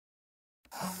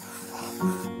Hey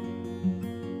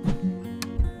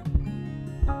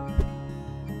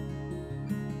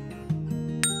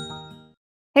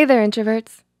there,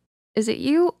 introverts. Is it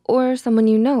you or someone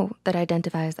you know that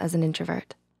identifies as an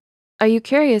introvert? Are you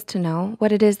curious to know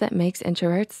what it is that makes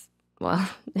introverts, well,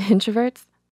 introverts?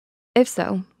 If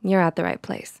so, you're at the right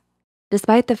place.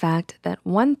 Despite the fact that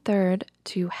 1/3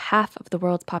 to half of the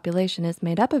world's population is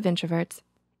made up of introverts,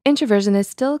 introversion is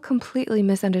still completely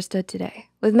misunderstood today,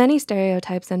 with many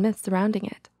stereotypes and myths surrounding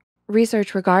it.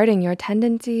 Research regarding your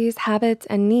tendencies, habits,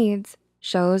 and needs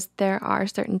shows there are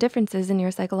certain differences in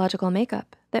your psychological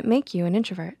makeup that make you an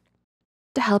introvert.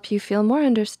 To help you feel more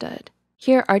understood,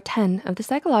 here are 10 of the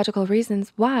psychological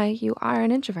reasons why you are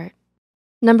an introvert.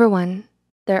 Number 1,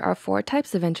 there are 4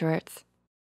 types of introverts.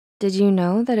 Did you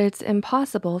know that it's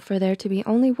impossible for there to be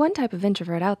only one type of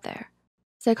introvert out there?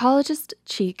 Psychologist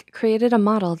Cheek created a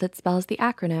model that spells the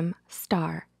acronym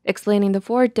STAR, explaining the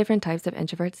 4 different types of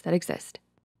introverts that exist.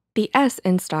 The S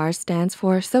in STAR stands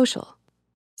for social.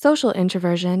 Social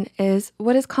introversion is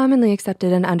what is commonly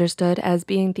accepted and understood as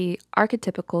being the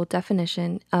archetypical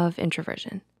definition of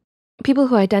introversion. People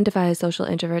who identify as social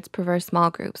introverts prefer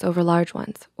small groups over large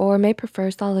ones, or may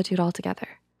prefer solitude altogether.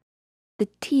 The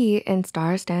T in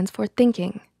STAR stands for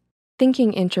thinking.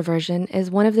 Thinking introversion is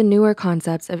one of the newer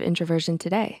concepts of introversion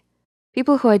today.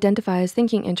 People who identify as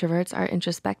thinking introverts are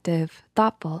introspective,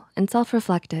 thoughtful, and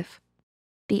self-reflective.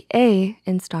 The A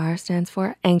in STAR stands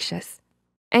for anxious.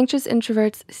 Anxious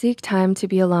introverts seek time to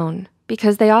be alone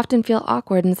because they often feel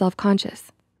awkward and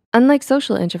self-conscious. Unlike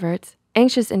social introverts,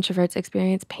 anxious introverts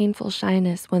experience painful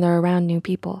shyness when they're around new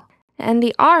people. And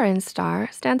the R in STAR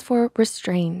stands for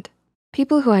restrained.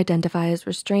 People who identify as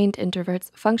restrained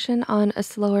introverts function on a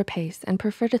slower pace and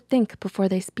prefer to think before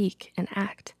they speak and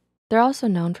act. They're also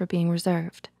known for being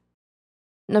reserved.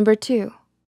 Number 2,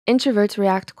 introverts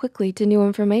react quickly to new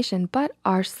information but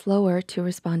are slower to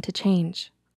respond to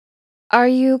change. Are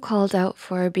you called out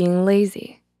for being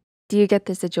lazy? Do you get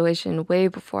the situation way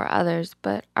before others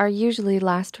but are usually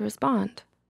last to respond?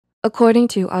 According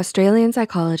to Australian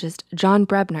psychologist John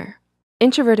Brebner,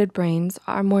 introverted brains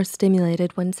are more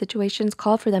stimulated when situations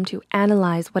call for them to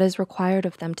analyze what is required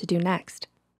of them to do next.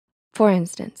 For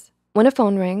instance, when a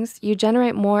phone rings, you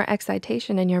generate more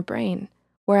excitation in your brain,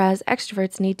 whereas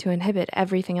extroverts need to inhibit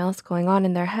everything else going on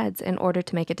in their heads in order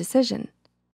to make a decision.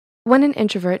 When an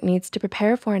introvert needs to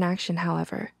prepare for an action,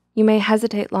 however, you may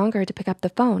hesitate longer to pick up the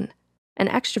phone. An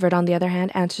extrovert, on the other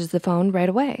hand, answers the phone right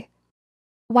away.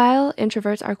 While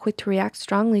introverts are quick to react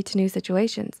strongly to new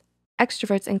situations,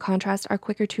 extroverts, in contrast, are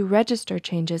quicker to register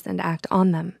changes and act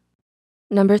on them.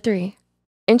 Number 3,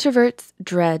 introverts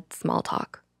dread small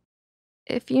talk.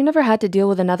 If you never had to deal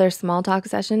with another small talk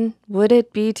session, would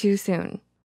it be too soon?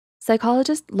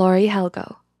 Psychologist Laurie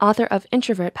Helgo, author of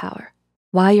Introvert Power,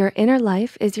 Why Your Inner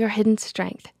Life is Your Hidden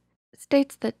Strength,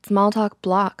 states that small talk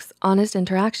blocks honest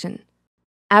interaction.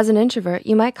 As an introvert,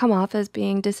 you might come off as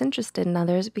being disinterested in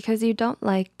others because you don't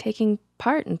like taking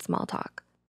part in small talk.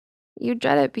 You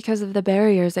dread it because of the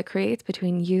barriers it creates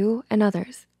between you and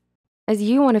others, as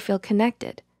you want to feel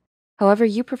connected. However,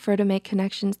 you prefer to make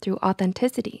connections through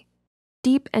authenticity.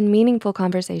 Deep and meaningful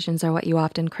conversations are what you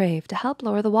often crave to help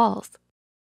lower the walls.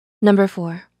 Number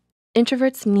 4,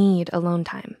 introverts need alone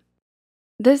time.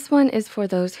 This one is for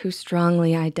those who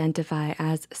strongly identify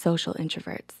as social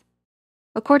introverts.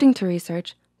 According to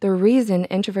research, the reason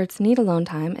introverts need alone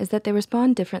time is that they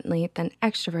respond differently than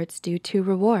extroverts due to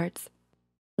rewards.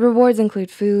 Rewards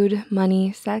include food,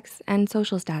 money, sex, and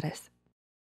social status.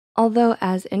 Although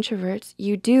as introverts,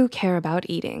 you do care about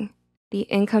eating, the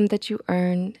income that you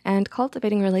earn, and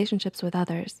cultivating relationships with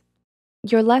others,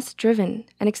 you're less driven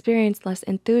and experience less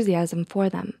enthusiasm for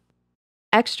them.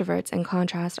 Extroverts, in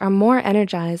contrast, are more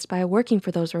energized by working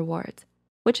for those rewards,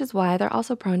 which is why they're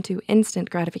also prone to instant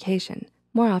gratification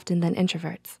more often than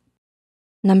introverts.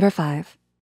 Number 5,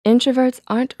 introverts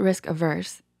aren't risk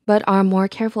averse, but are more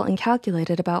careful and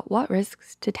calculated about what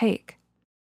risks to take.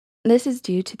 This is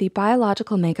due to the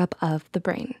biological makeup of the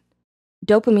brain.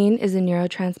 Dopamine is a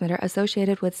neurotransmitter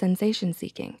associated with sensation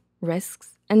seeking,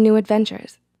 risks, and new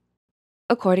adventures.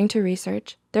 According to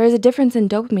research, there is a difference in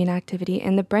dopamine activity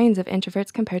in the brains of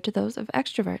introverts compared to those of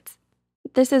extroverts.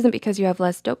 This isn't because you have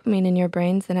less dopamine in your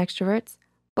brains than extroverts.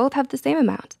 Both have the same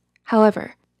amount.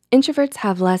 However, introverts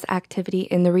have less activity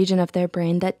in the region of their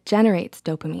brain that generates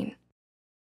dopamine.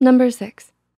 Number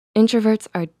 6, introverts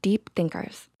are deep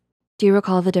thinkers. Do you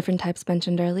recall the different types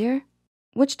mentioned earlier?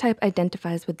 Which type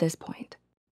identifies with this point?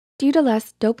 Due to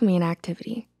less dopamine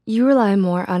activity, you rely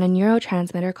more on a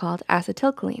neurotransmitter called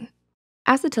acetylcholine.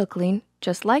 Acetylcholine,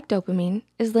 just like dopamine,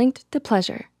 is linked to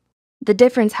pleasure. The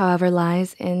difference, however,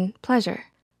 lies in pleasure.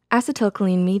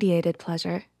 Acetylcholine-mediated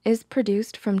pleasure is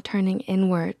produced from turning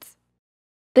inwards.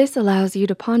 This allows you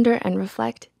to ponder and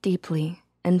reflect deeply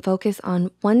and focus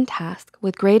on one task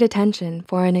with great attention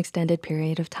for an extended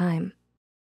period of time.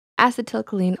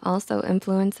 Acetylcholine also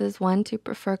influences one to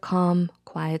prefer calm,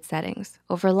 quiet settings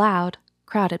over loud,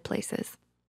 crowded places.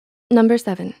 Number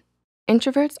 7,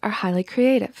 introverts are highly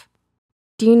creative.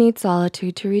 Do you need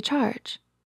solitude to recharge?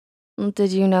 Well,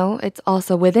 did you know it's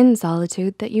also within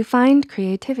solitude that you find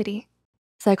creativity?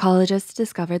 Psychologists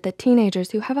discovered that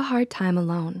teenagers who have a hard time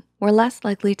alone were less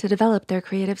likely to develop their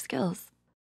creative skills.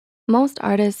 Most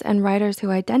artists and writers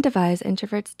who identify as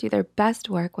introverts do their best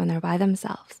work when they're by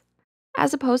themselves,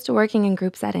 as opposed to working in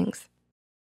group settings.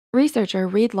 Researcher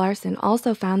Reid Larson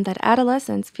also found that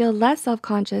adolescents feel less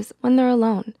self-conscious when they're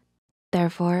alone.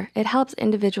 Therefore, it helps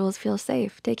individuals feel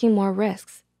safe taking more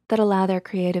risks that allow their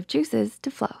creative juices to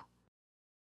flow.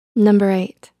 Number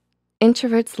 8,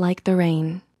 introverts like the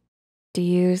rain. Do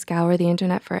you scour the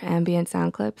internet for ambient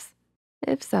sound clips?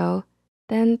 If so,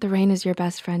 then the rain is your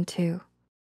best friend too.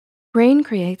 Rain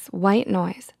creates white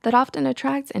noise that often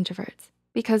attracts introverts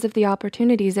because of the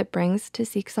opportunities it brings to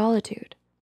seek solitude.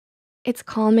 Its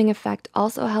calming effect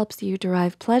also helps you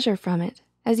derive pleasure from it,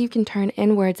 as you can turn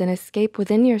inwards and escape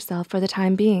within yourself for the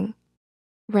time being.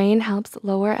 Rain helps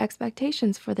lower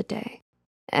expectations for the day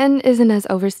and isn't as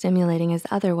overstimulating as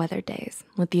other weather days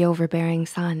with the overbearing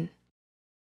sun.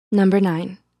 Number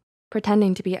 9,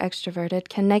 pretending to be extroverted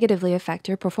can negatively affect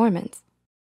your performance.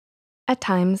 At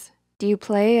times, do you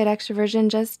play at extroversion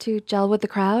just to gel with the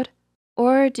crowd?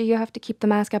 Or do you have to keep the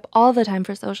mask up all the time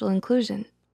for social inclusion?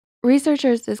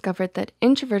 Researchers discovered that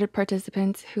introverted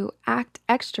participants who act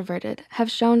extroverted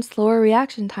have shown slower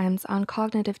reaction times on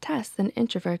cognitive tests than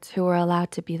introverts who are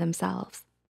allowed to be themselves.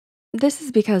 This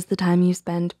is because the time you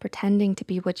spend pretending to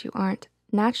be what you aren't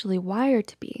naturally wired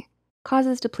to be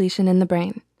causes depletion in the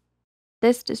brain.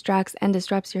 This distracts and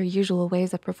disrupts your usual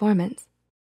ways of performance.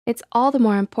 It's all the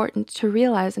more important to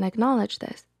realize and acknowledge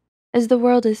this, as the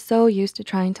world is so used to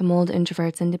trying to mold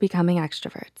introverts into becoming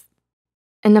extroverts.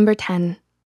 And number 10,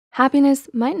 happiness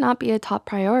might not be a top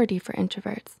priority for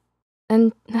introverts,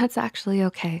 and that's actually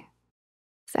okay.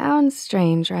 Sounds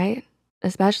strange, right?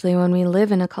 Especially when we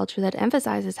live in a culture that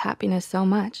emphasizes happiness so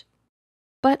much.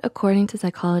 But according to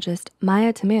psychologist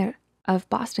Maya Tamir of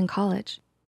Boston College,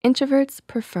 introverts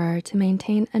prefer to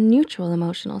maintain a neutral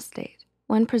emotional state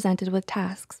when presented with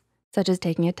tasks, such as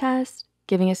taking a test,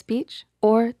 giving a speech,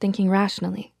 or thinking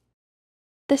rationally.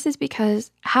 This is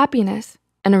because happiness,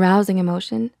 an arousing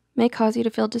emotion, may cause you to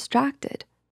feel distracted,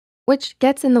 which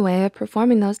gets in the way of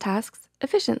performing those tasks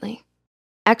efficiently.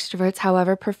 Extroverts,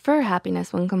 however, prefer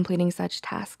happiness when completing such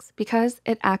tasks because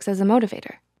it acts as a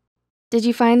motivator. Did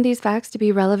you find these facts to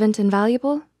be relevant and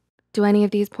valuable? Do any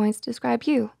of these points describe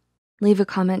you? Leave a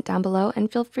comment down below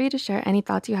and feel free to share any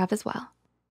thoughts you have as well.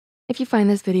 If you find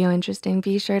this video interesting,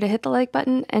 be sure to hit the like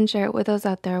button and share it with those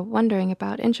out there wondering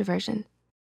about introversion.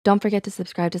 Don't forget to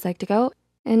subscribe to Psych2Go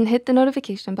and hit the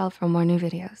notification bell for more new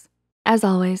videos. As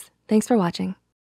always, thanks for watching.